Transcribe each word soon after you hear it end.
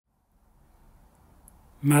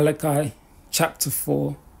Malachi chapter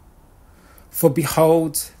 4. For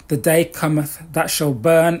behold, the day cometh that shall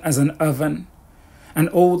burn as an oven, and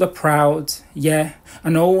all the proud, yea,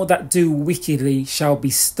 and all that do wickedly shall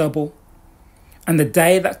be stubble. And the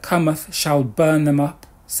day that cometh shall burn them up,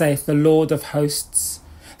 saith the Lord of hosts,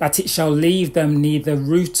 that it shall leave them neither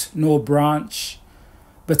root nor branch.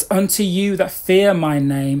 But unto you that fear my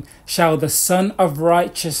name shall the Son of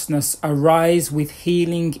Righteousness arise with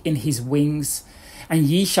healing in his wings, and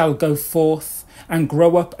ye shall go forth and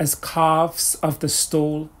grow up as calves of the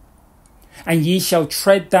stall. And ye shall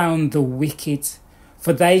tread down the wicked,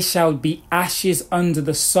 for they shall be ashes under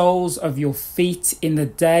the soles of your feet in the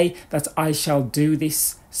day that I shall do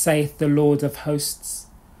this, saith the Lord of hosts.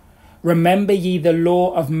 Remember ye the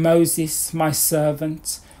law of Moses my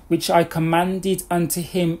servant, which I commanded unto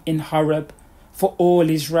him in Horeb, for all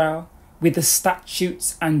Israel, with the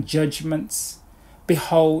statutes and judgments.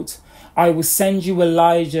 Behold, I will send you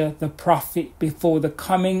Elijah the prophet before the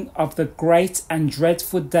coming of the great and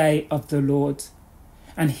dreadful day of the Lord.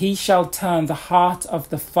 And he shall turn the heart of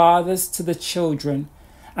the fathers to the children,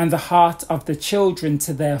 and the heart of the children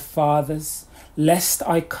to their fathers, lest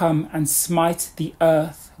I come and smite the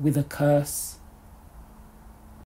earth with a curse.